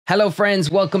Hello friends,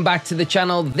 welcome back to the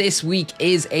channel. This week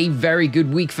is a very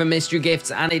good week for mystery gifts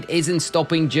and it isn't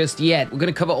stopping just yet. We're going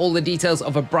to cover all the details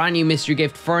of a brand new mystery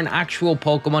gift for an actual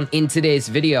Pokemon in today's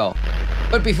video.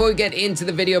 But before we get into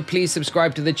the video, please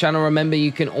subscribe to the channel. Remember,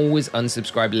 you can always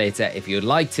unsubscribe later if you'd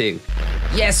like to.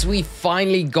 Yes, we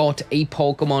finally got a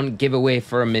Pokemon giveaway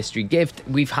for a mystery gift.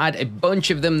 We've had a bunch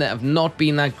of them that have not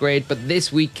been that great, but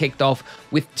this week kicked off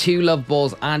with 2 Love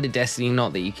Balls and a Destiny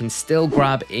Knot that you can still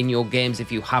grab in your games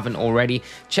if you haven't already.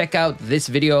 Check out this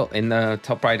video in the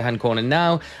top right hand corner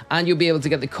now, and you'll be able to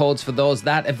get the codes for those.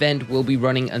 That event will be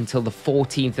running until the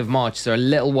 14th of March, so a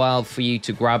little while for you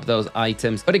to grab those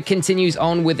items. But it continues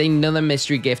on with another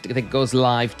mystery gift that goes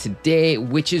live today,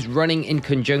 which is running in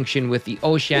conjunction with the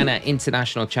Oceania International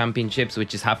Championships,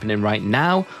 which is happening right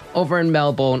now over in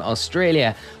Melbourne,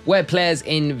 Australia, where players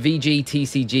in VG,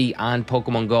 TCG and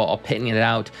Pokemon Go are pitting it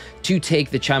out to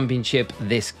take the championship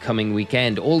this coming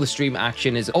weekend. All the stream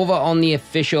action is over on the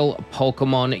official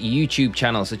Pokemon YouTube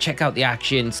channel, so check out the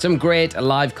action. Some great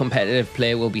live competitive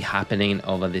play will be happening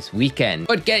over this weekend.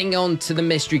 But getting on to the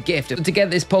mystery gift, to get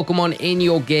this Pokemon in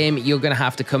your game, you're going to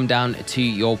have to come down to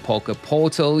your Poke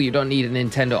Portal. You don't need a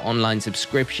Nintendo Online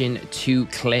subscription to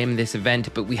claim this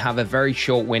event, but we have a very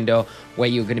short window where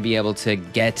you're going to be able to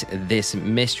get this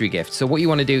mystery gift. So what you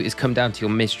want to do is come down to your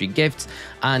mystery gifts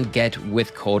and get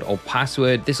with code or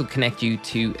password. This will connect you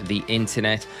to the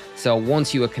internet. So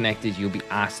once you are connected, you'll be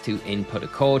asked to input a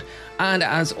code. And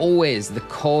as always, the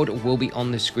code will be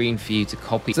on the screen for you to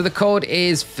copy. So the code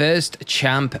is First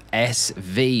Champ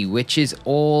SV, which is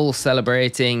all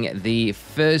celebrating the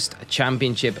first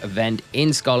championship event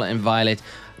in Scarlet and Violet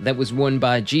that was won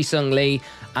by Ji-Sung Lee,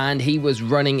 and he was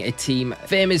running a team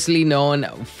famously known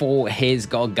for his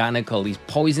Garganacl, his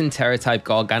poison terror type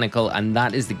Garganacl, and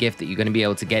that is the gift that you're going to be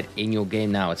able to get in your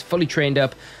game now. It's fully trained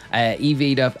up,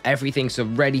 EV'd up, everything, so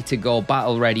ready to go,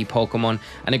 battle ready Pokemon,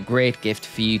 and a great gift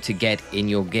for you to get in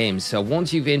your game. So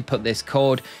once you've input this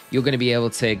code, you're going to be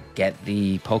able to get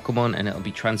the Pokemon and it'll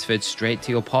be transferred straight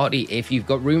to your party if you've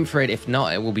got room for it. If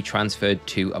not, it will be transferred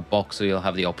to a box, so you'll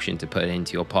have the option to put it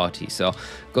into your party. So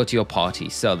go to your party.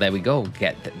 So there we go,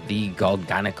 get the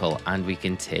Garganacl and we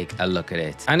can take a look at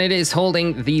it. And it is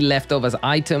holding the leftovers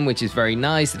item, which is very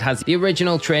nice. It has the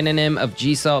original trainer name of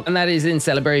G-Sock, and that is in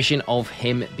celebration of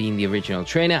him being the original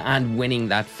trainer and winning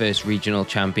that first regional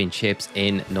championships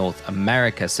in North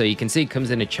America. So you can see it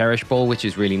comes in a Cherish Ball, which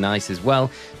is really nice as well.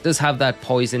 It does have that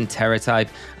poison terror type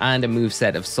and a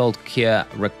moveset of Salt Cure,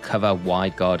 Recover,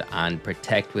 Wide Guard and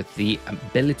Protect with the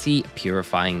ability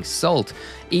Purifying Salt.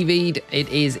 EV'd, it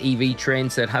is EV trained,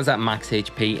 so it has that max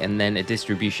HP and then a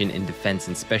distribution in defense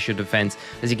and special defense.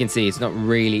 As you can see, it's not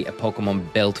really a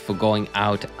Pokemon built for going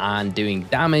out and doing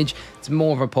damage. It's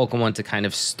more of a Pokemon to kind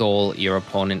of stall your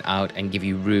opponent out and give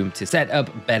you room to set up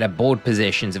better board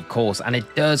positions, of course. And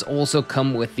it does also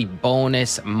come with the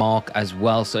bonus mark as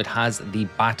well. So it has the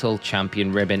Battle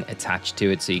Champion ribbon attached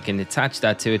to it, so you can attach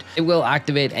that to it. It will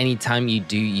activate anytime you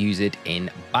do use it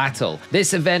in battle.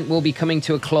 This event will be coming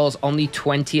to a close on the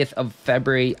 20th of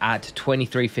February at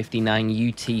 23:59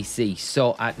 UTC.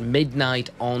 So at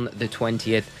midnight on the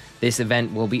 20th, this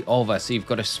event will be over, so you've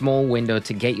got a small window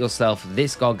to get yourself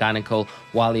this Garganacl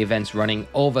while the event's running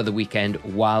over the weekend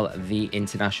while the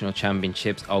international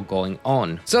championships are going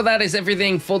on. So that is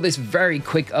everything for this very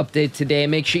quick update today.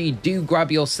 Make sure you do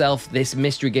grab yourself this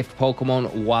mystery gift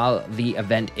Pokemon while the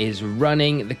event is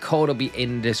running. The code will be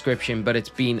in the description, but it's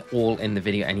been all in the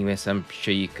video anyway, so I'm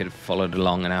sure you could have followed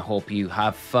along, and I hope you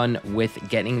have fun with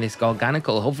getting this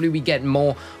Garganacl. Hopefully we get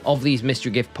more of these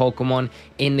mystery gift Pokemon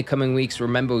in the coming weeks.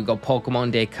 Remember, we've got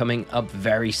Pokemon Day coming up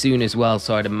very soon as well,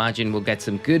 so I'd imagine we'll get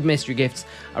some good mystery gifts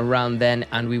around then,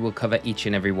 and we will cover each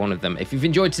and every one of them. If you've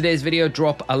enjoyed today's video,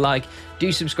 drop a like,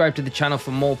 do subscribe to the channel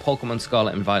for more Pokemon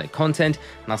Scarlet and Violet content,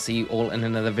 and I'll see you all in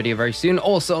another video very soon.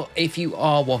 Also, if you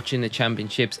are watching the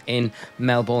championships in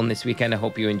Melbourne this weekend, I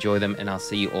hope you enjoy them, and I'll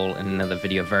see you all in another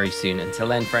video very soon. Until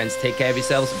then, friends, take care of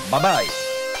yourselves. Bye bye.